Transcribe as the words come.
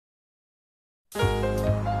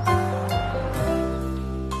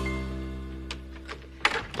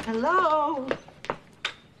Hello?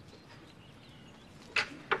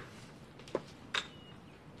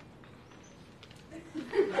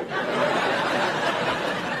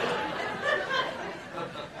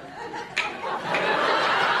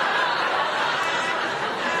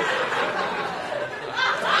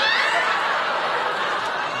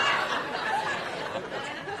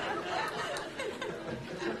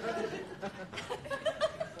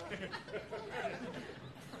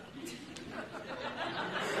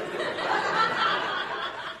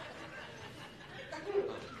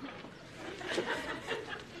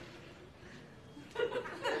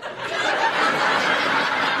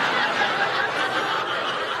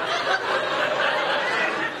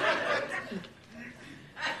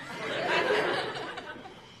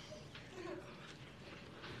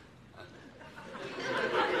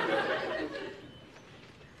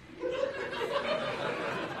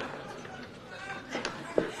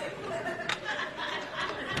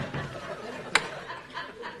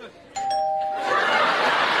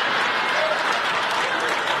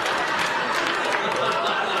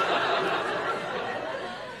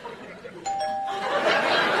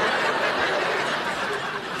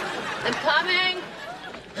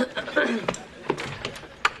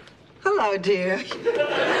 Hello, dear.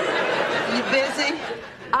 You busy?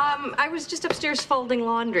 I was just upstairs folding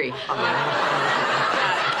laundry.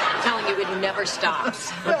 Telling you it never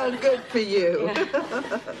stops. Well, good for you.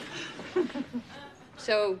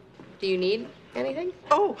 So, do you need anything?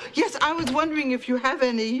 Oh, yes, I was wondering if you have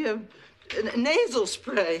any nasal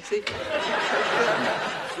spray. See,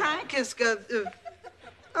 Frank has got...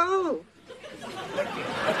 Oh.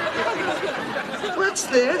 What's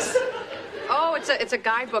this? Oh, it's a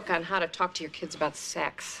guidebook on how to talk to your kids about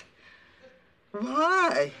sex.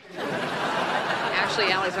 Why?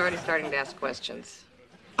 Actually, Allie's already starting to ask questions.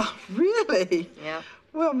 Oh, really? Yeah.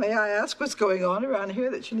 Well, may I ask what's going on around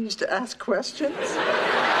here that she needs to ask questions?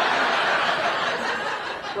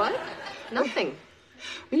 What? Nothing.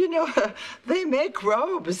 You know, they make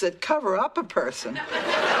robes that cover up a person.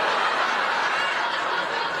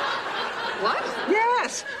 What?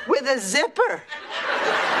 Yes, with a zipper.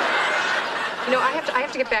 You know, I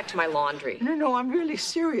have to get back to my laundry. No, I'm really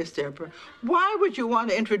serious, Deborah. Why would you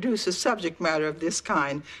want to introduce a subject matter of this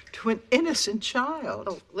kind to an innocent child?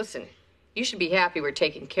 Oh, listen, you should be happy we're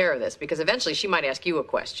taking care of this, because eventually she might ask you a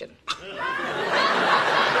question.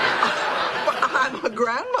 I'm a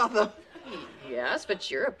grandmother. Yes,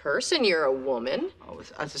 but you're a person, you're a woman. Oh,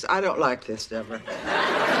 I don't like this, Deborah.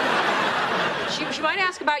 She might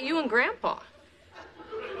ask about you and Grandpa.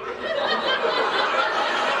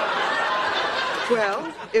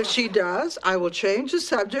 Well, if she does, I will change the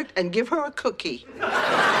subject and give her a cookie. Is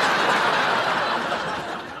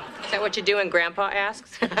that what you do when Grandpa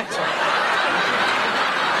asks?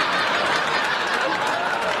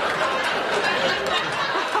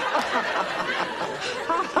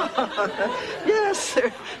 Yes,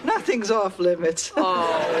 sir. Nothing's off limits.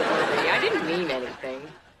 Oh, Marie, I didn't mean anything.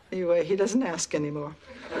 Anyway, he doesn't ask anymore.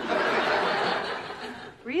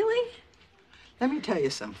 Really? Let me tell you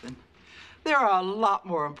something. There are a lot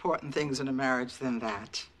more important things in a marriage than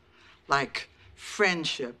that. Like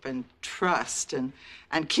friendship and trust and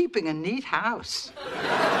keeping a neat house.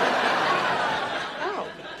 Oh.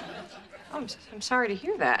 I'm sorry to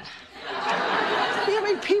hear that. I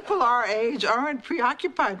mean, people our age aren't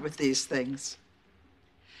preoccupied with these things.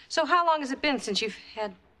 So how long has it been since you've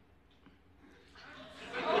had...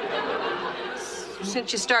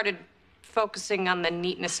 Since you started focusing on the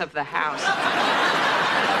neatness of the house?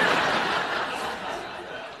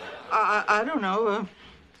 I don't know,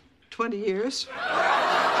 20 years.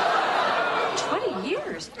 20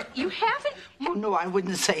 years? You haven't? Oh, no, I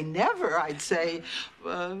wouldn't say never. I'd say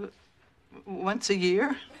once a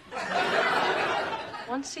year.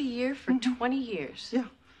 Once a year for 20 years? Yeah,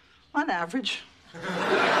 on average. But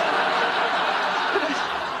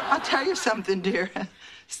I'll tell you something, dear.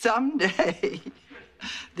 Someday,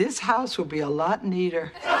 this house will be a lot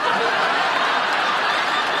neater.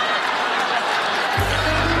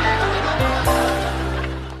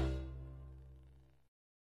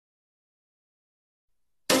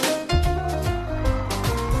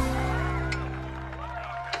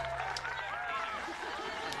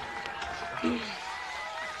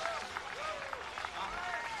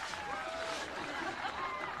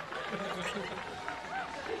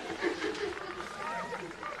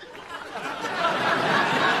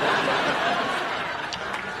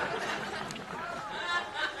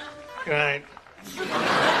 Right.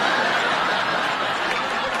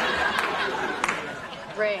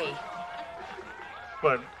 Ray.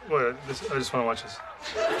 What? I just want to watch this.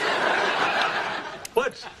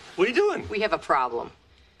 What? What are you doing? We have a problem.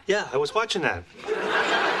 Yeah, I was watching that.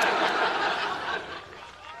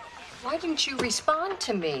 Why didn't you respond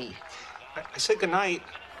to me? I said goodnight.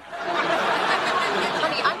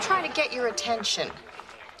 Honey, I'm trying to get your attention.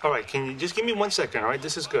 All right, can you just give me 1 second, all right?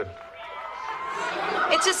 This is good.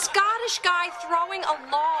 It's a Scottish guy throwing a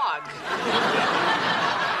log.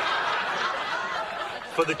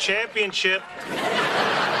 For the championship.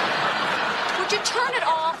 Would you turn it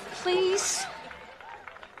off, please?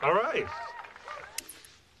 All right.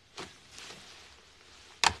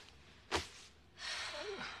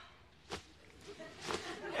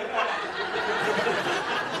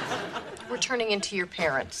 We're turning into your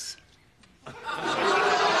parents.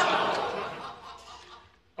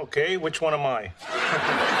 Okay, which one am I?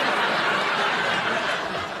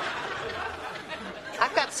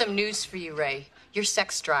 I've got some news for you, Ray. Your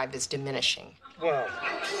sex drive is diminishing. Well,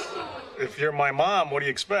 if you're my mom, what do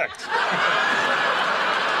you expect?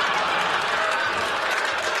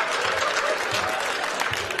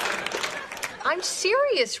 I'm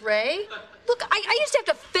serious, Ray. Look, I used to have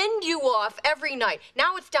to fend you off every night.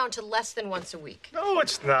 Now it's down to less than once a week. No,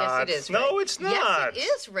 it's not. Yes, it is, Ray. No, it's not. Yes, it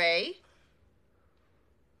is, Ray.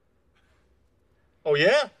 Oh,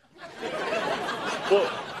 yeah?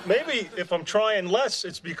 Well, maybe if I'm trying less,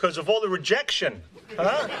 it's because of all the rejection.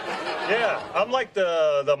 Huh? Yeah, I'm like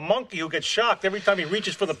the monkey who gets shocked every time he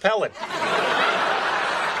reaches for the pellet.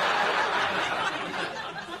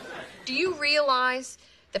 Do you realize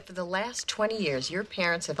that for the last 20 years, your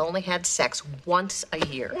parents have only had sex once a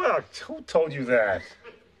year? Well, who told you that?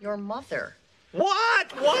 Your mother.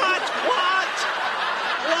 What? Well, what?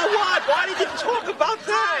 Why did you talk about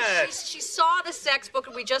that? She saw the sex book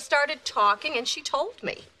and we just started talking and she told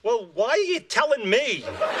me. Well, why are you telling me?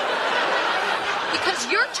 Because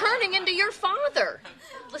you're turning into your father.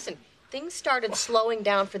 Listen, things started slowing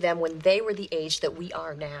down for them when they were the age that we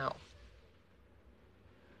are now.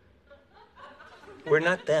 We're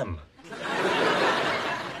not them.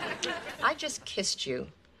 I just kissed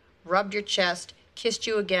you, rubbed your chest, kissed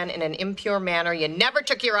you again in an impure manner. You never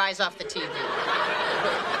took your eyes off the TV.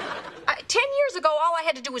 10 years ago, all I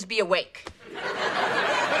had to do was be awake.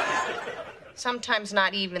 Sometimes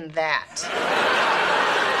not even that.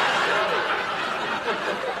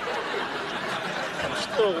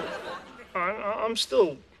 I'm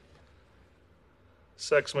still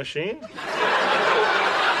sex machine.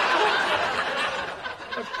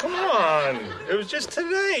 Come on. It was just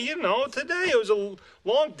today, today. It was a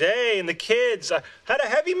long day, and the kids. I had a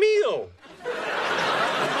heavy meal.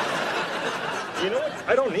 You know what?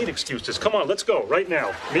 I don't need excuses. Come on, let's go right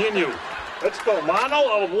now. Me and you. Let's go.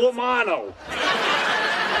 Mano a mano. So,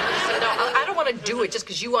 no, I don't want to do it just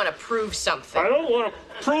because you want to prove something. I don't want to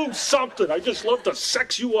prove something. I just love to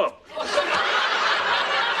sex you up. All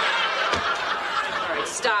right,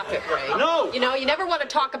 stop it, Ray. No. You never want to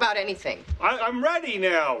talk about anything. I'm ready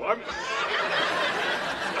now.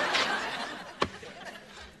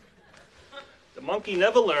 The monkey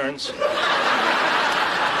never learns.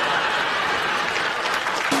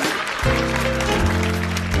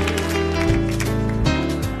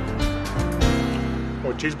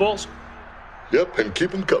 More cheese balls? Yep, and keep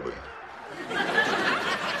them coming.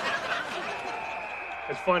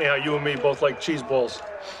 It's funny how you and me both like cheese balls.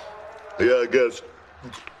 Yeah, I guess.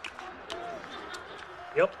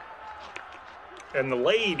 Yep. And the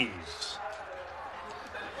ladies.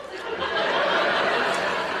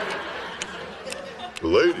 The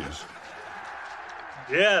ladies?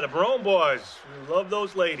 Yeah, the Barone boys. We love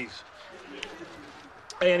those ladies.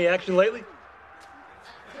 Hey, any action lately?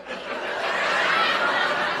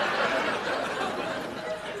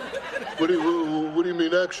 What do you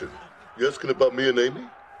mean action? You asking about me and Amy?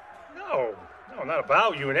 No, not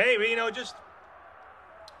about you and Amy. Just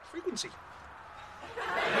frequency.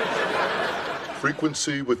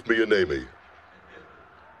 Frequency with me and Amy.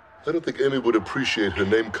 I don't think Amy would appreciate her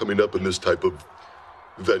name coming up in this type of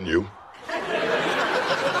venue. All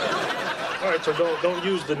right, so don't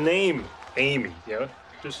use the name Amy.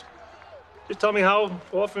 Just tell me how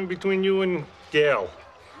often between you and Gail.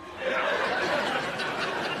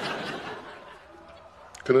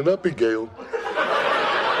 Can it not be Gail?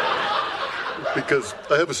 Because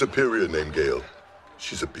I have a superior named Gail.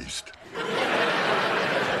 She's a beast.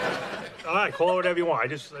 All right, call her whatever you want. I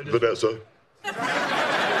just... Vanessa.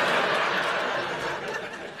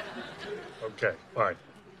 Okay, all right.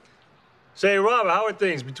 Say, Rob, how are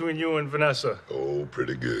things between you and Vanessa? Oh,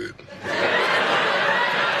 pretty good.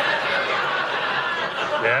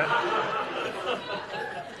 Yeah?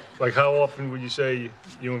 Like, how often would you say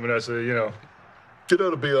you and Vanessa,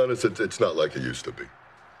 To be honest, it's not like it used to be.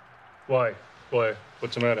 Why?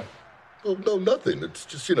 What's the matter? Oh, no, nothing. It's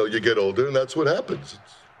just, you get older and that's what happens.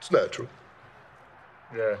 It's natural.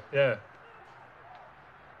 Yeah.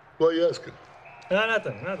 Why are you asking? No,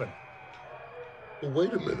 nothing. Well,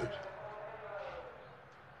 wait a minute.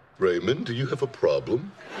 Raymond, do you have a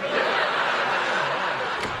problem?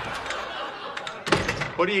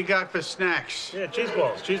 What do you got for snacks? Yeah, cheese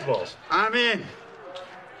balls. I'm in.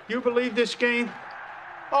 You believe this game?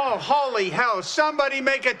 Oh, holy hell, somebody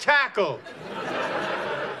make a tackle.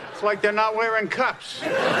 It's like they're not wearing cups.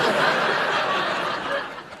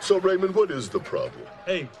 So, Raymond, what is the problem?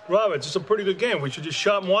 Hey, Robert, it's a pretty good game. We should just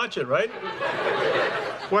shop and watch it, right?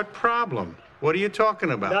 What problem? What are you talking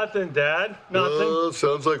about? Nothing, Dad. Nothing.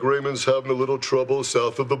 Sounds like Raymond's having a little trouble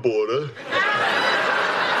south of the border.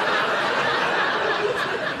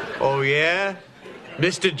 Oh, yeah?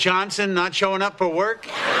 Mr. Johnson not showing up for work?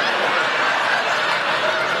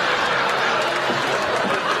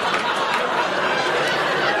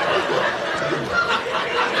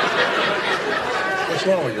 What's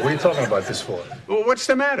wrong with you? What are you talking about this for? Well, what's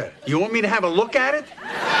the matter? You want me to have a look at it? Oh,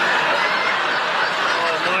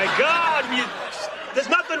 my God! There's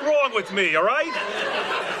nothing wrong with me, all right?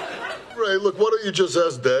 Ray, look, why don't you just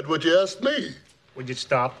ask Dad what you asked me? Would you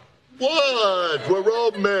stop? What? We're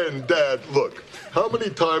all men, Dad. Look, how many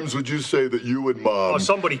times would you say that you and Mom... Oh,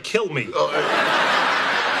 somebody kill me.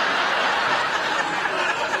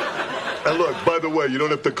 And look, by the way, you don't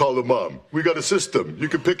have to call her Mom. We got a system. You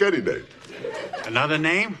can pick any name. Another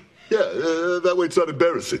name? Yeah, that way it's not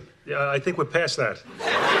embarrassing. Yeah, I think we're past that.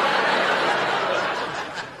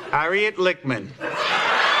 Harriet Lickman.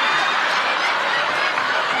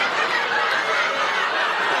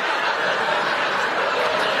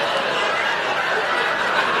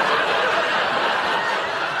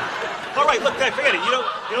 All right, look, forget it.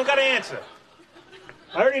 You don't got to answer.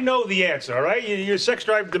 I already know the answer, all right? Your sex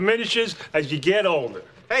drive diminishes as you get older.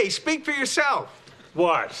 Hey, speak for yourself.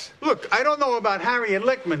 What? Look, I don't know about Harriet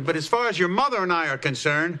Lickman, but as far as your mother and I are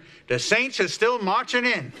concerned, the Saints are still marching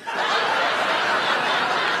in.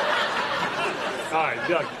 All right,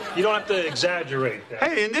 Doug, you don't have to exaggerate that.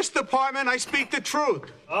 Hey, in this department, I speak the truth.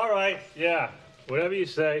 All right, yeah, whatever you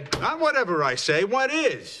say. Not whatever I say, what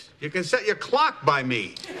is? You can set your clock by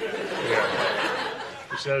me. Yeah.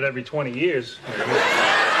 You said it every 20 years.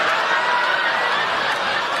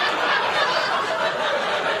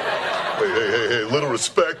 Hey, little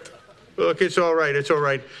respect. Look, it's all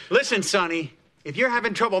right. Listen, Sonny, if you're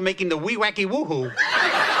having trouble making the wee-wacky woohoo...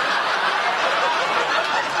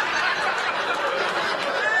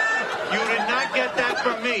 you did not get that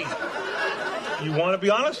from me. You want to be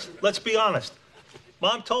honest? Let's be honest.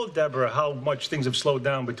 Mom told Deborah how much things have slowed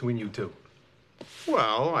down between you two.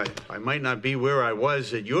 Well, I might not be where I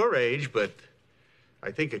was at your age, but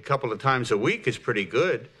I think a couple of times a week is pretty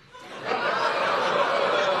good.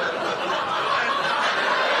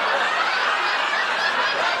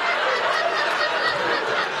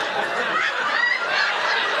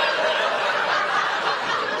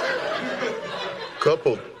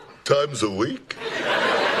 Couple times a week?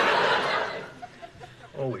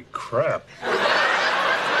 Holy crap.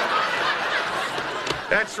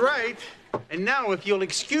 That's right. And now, if you'll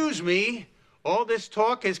excuse me, all this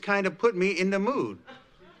talk has kind of put me in the mood.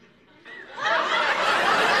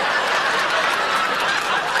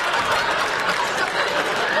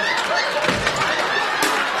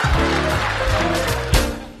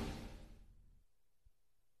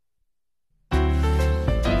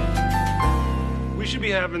 We should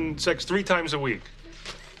be having sex 3 times a week.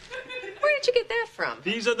 Where did you get that from?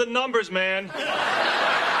 These are the numbers, man.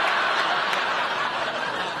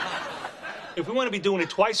 If we want to be doing it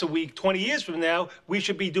twice a week, 20 years from now, we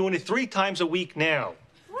should be doing it 3 times a week now.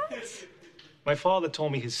 What? My father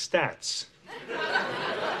told me his stats.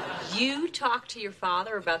 You talked to your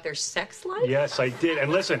father about their sex life? Yes, I did.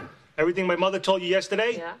 And listen, everything my mother told you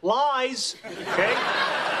yesterday, Yeah. lies, okay?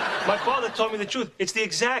 My father told me the truth. It's the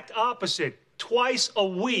exact opposite. Twice a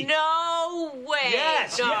week. No way.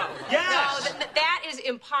 Yes, No. yeah, yes. No, that is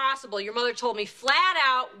impossible. Your mother told me flat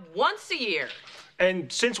out once a year.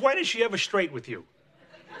 And since when is she ever straight with you?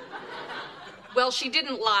 Well, she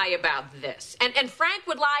didn't lie about this. And Frank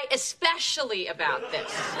would lie especially about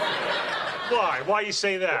this. Why? Why you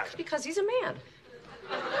say that? Because he's a man.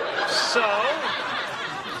 So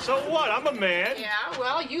what? I'm a man. Yeah,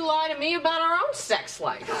 well, you lie to me about our own sex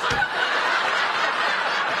life.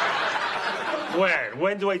 When?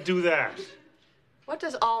 When do I do that? What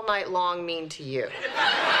does all night long mean to you?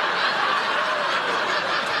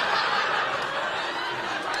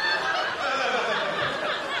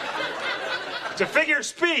 It's a figure of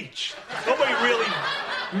speech. Nobody really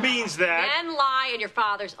means that. Men lie, and your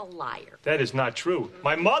father's a liar. That is not true.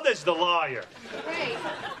 My mother's the liar. Right.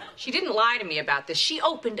 She didn't lie to me about this. She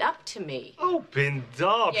opened up to me. Opened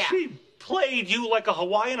up? Yeah. She played you like a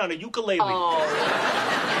Hawaiian on a ukulele. Oh.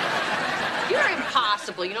 You're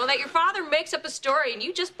impossible. You know that your father makes up a story and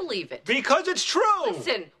you just believe it. Because it's true.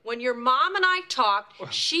 Listen, when your mom and I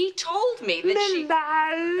talked, she told me that she...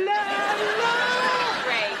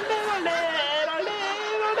 Ray.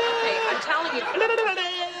 Okay, I'm telling you.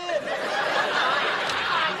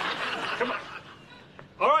 Come on.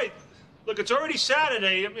 All right. Look, it's already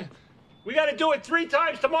Saturday. I mean, we got to do it 3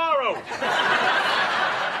 times tomorrow.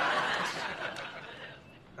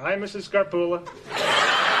 Hi, Mrs. Scarpula.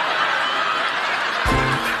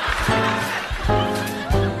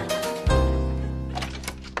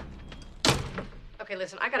 Okay,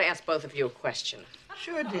 listen, I gotta ask both of you a question.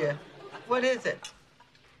 Sure, dear. What is it?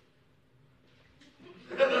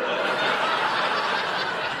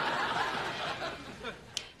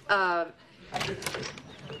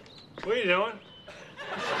 What are you doing?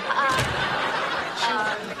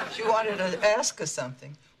 She wanted to ask us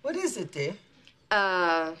something. What is it, dear?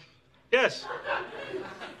 Yes.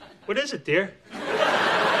 What is it, dear?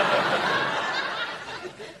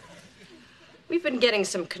 We've been getting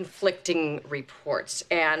some conflicting reports,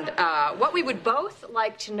 and what we would both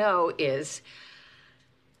like to know is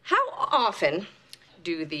how often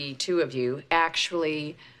do the two of you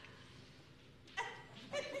actually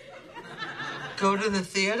Go to the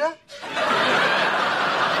theater?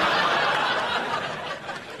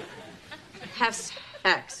 have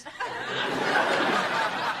sex?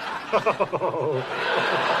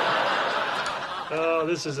 Oh,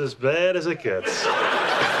 this is as bad as it gets. Oh,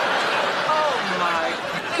 my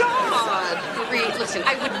God! Marie, listen,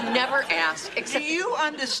 I would never ask, Do except... you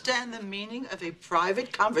understand the meaning of a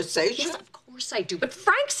private conversation? Yes, of course I do, but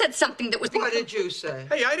Frank said something that was... What did you say?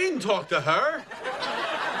 Hey, I didn't talk to her.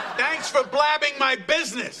 Thanks for blabbing my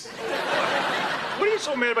business. What are you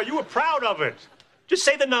so mad about? You were proud of it. Just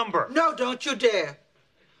say the number. No, don't you dare.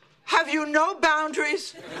 Have you no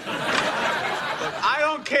boundaries? I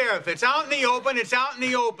don't care. If it's out in the open, it's out in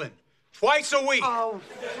the open. Twice a week. Oh,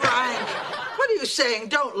 Frank, what are you saying?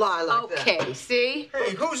 Don't lie like that. Okay, see?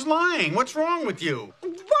 Hey, who's lying? What's wrong with you? Why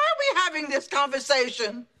are we having this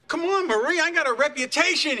conversation? Come on, Marie. I got a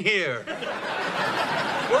reputation here.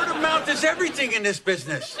 Word of mouth is everything in this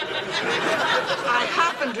business. I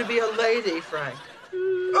happen to be a lady, Frank.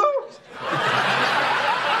 Oh!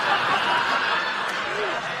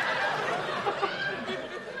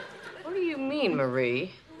 What do you mean,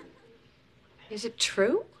 Marie? Is it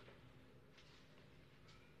true?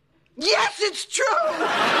 Yes, it's true!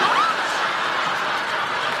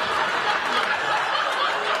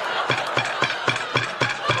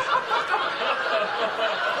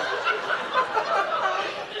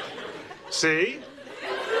 See?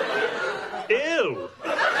 Ew.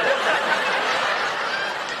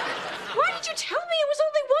 Why did you tell me it was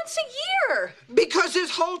only once a year? Because this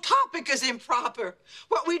whole topic is improper.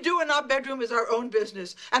 What we do in our bedroom is our own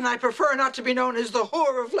business, and I prefer not to be known as the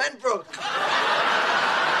whore of Lenbrook.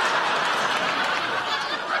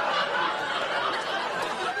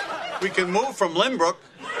 We can move from Limbrook.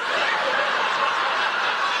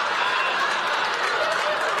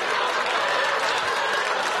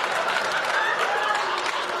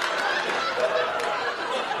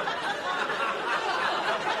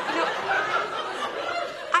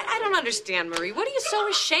 I don't understand, Marie. What are you so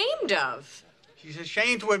ashamed of? She's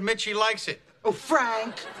ashamed to admit she likes it. Oh,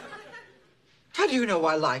 Frank, how do you know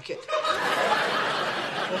I like it?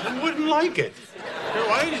 Well, who wouldn't like it?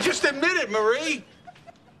 Why don't you just admit it, Marie?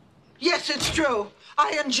 Yes, it's true.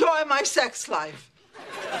 I enjoy my sex life.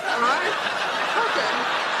 All right? Okay.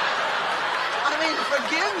 I mean,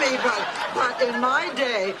 forgive me, but in my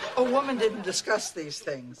day, a woman didn't discuss these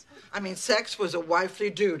things. I mean, sex was a wifely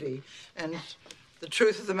duty, and the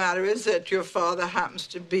truth of the matter is that your father happens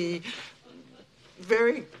to be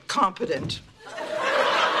very competent.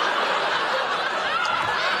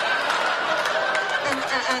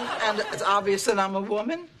 And it's obvious that I'm a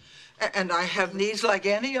woman, and I have needs like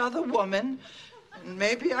any other woman. And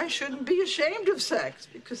maybe I shouldn't be ashamed of sex,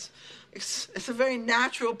 because it's a very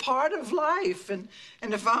natural part of life. And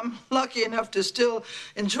if I'm lucky enough to still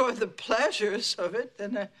enjoy the pleasures of it,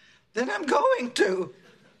 then I'm going to.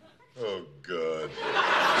 Oh, God.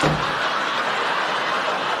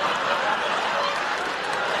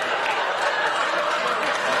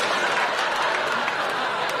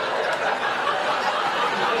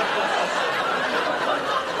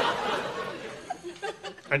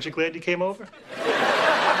 Aren't you glad you came over?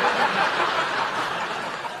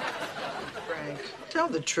 Frank, tell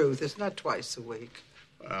the truth. It's not twice a week.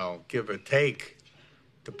 Well, give or take.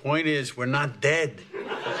 The point is, we're not dead.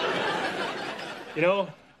 You know,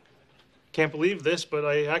 can't believe this, but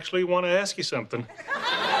I actually want to ask you something.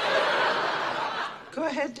 Go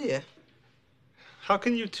ahead, dear. How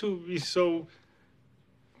can you two be so...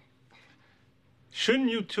 Shouldn't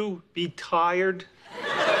you two be tired?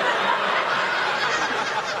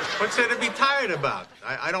 What's there to be tired about?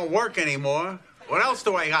 I don't work anymore. What else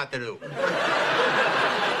do I got to do?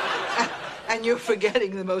 And you're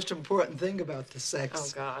forgetting the most important thing about the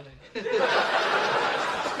sex. Oh, God.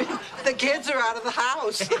 The kids are out of the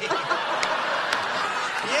house.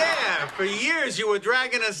 Yeah, for years you were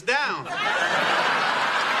dragging us down.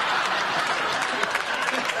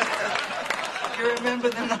 You remember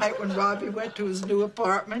the night when Robbie went to his new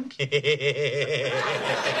apartment?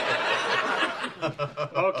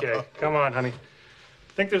 Okay, come on, honey.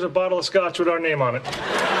 I think there's a bottle of scotch with our name on it.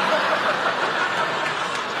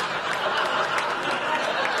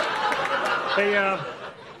 Hey,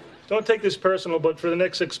 don't take this personal, but for the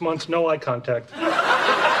next 6 months, no eye contact.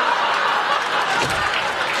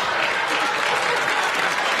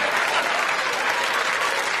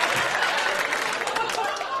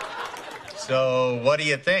 So, what do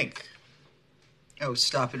you think? Oh,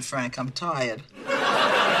 stop it, Frank. I'm tired.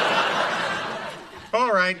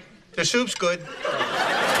 All right, the soup's good.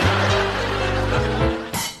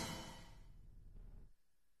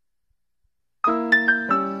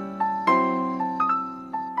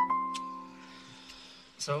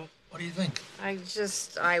 So, what do you think? I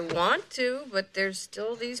want to, but there's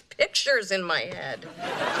still these pictures in my head.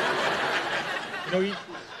 You know, you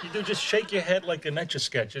do just shake your head like an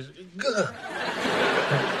Etch-a-Sketch. Ugh.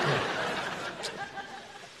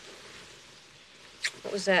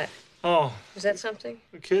 What was that? Oh, Was that something?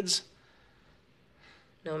 the kids?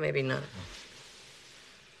 No, maybe not.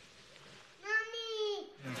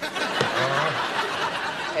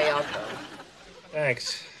 Okay, I'll go.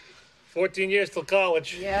 Thanks. 14 years till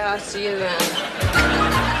college. Yeah, see you then.